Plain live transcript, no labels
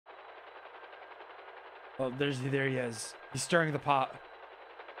Oh, there he is. He's stirring the pot.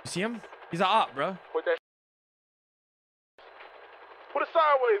 You see him? He's a op, bro. Put that. Put it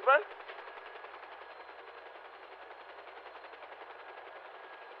sideways, man.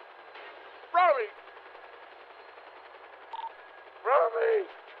 Ramee. Ramee.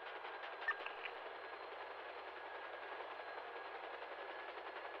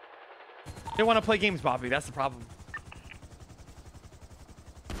 They want to play games, Bobby. That's the problem.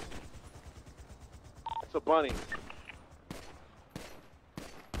 It's a bunny.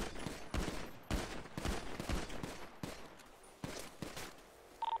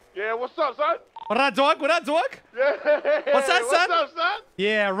 Yeah, what's up, son? What up, dog? What up, dog? Yeah. What's that, son? What's up, son?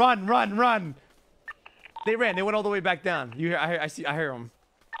 Yeah, run. They ran. They went all the way back down. You hear? I hear them.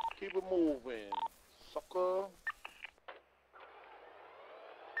 Keep it moving, sucker.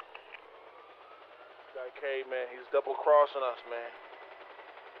 Guy K, man, he's double crossing us, man.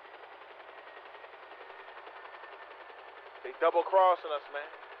 They double crossing us, man.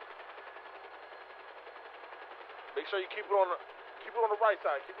 Make sure you keep it on the right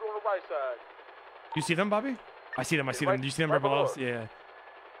side. Keep it on the right side. You see them, Bobby? I see them. Do you see them right below us? Yeah.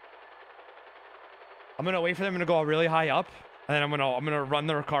 I'm gonna wait for them to go really high up, and then I'm gonna run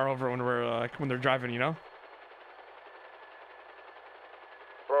their car over when they're driving. You know?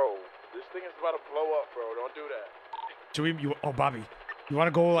 Bro, this thing is about to blow up, bro. Don't do that. Should we? Oh, Bobby, you want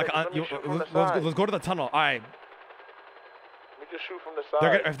to go like on? Let's go to the tunnel. All right. Let me just shoot from the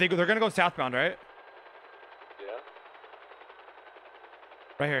side. They're gonna go southbound, right? Yeah.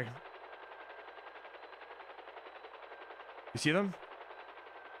 Right here. You see them?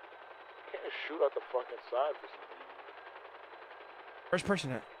 Can't shoot out the fucking side for some reason. First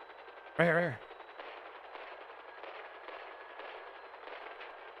person it. Right here.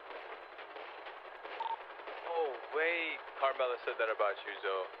 Oh wait, Carmela said that about you,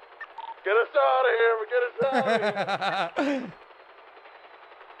 Zoe. Get us out of here! Get us out of here!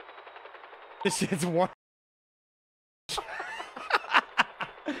 This shit's one.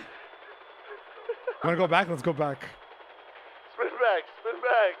 Wanna go back? Let's go back. Spin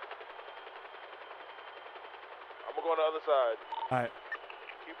back. I'm gonna go on the other side. Alright.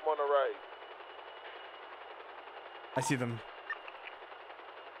 Keep them on the right. I see them.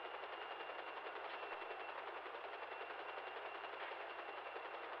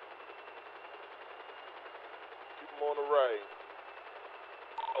 Keep them on the right.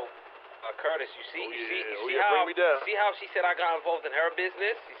 Oh, Curtis, you see bring me down. see how she said I got involved in her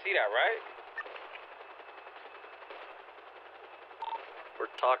business? You see that, right? We're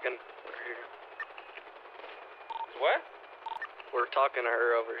talking over here. What? We're talking to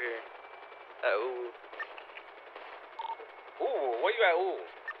her over here. Ooh. Ooh, where you at? Ooh.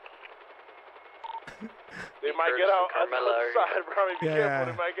 They might get out on the other side, bro. Be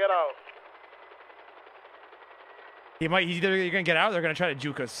careful, they might get out. You're gonna get out or they're gonna try to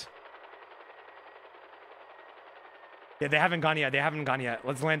juke us. Yeah, they haven't gone yet.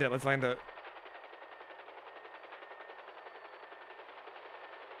 Let's land it.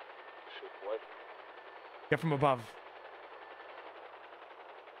 Shit, what? Get from above.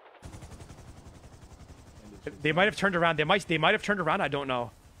 They might have turned around. They might have turned around. I don't know.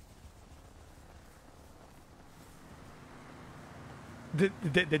 Did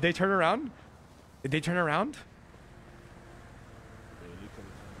they turn around? Did they turn around?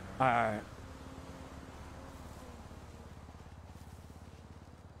 Alright.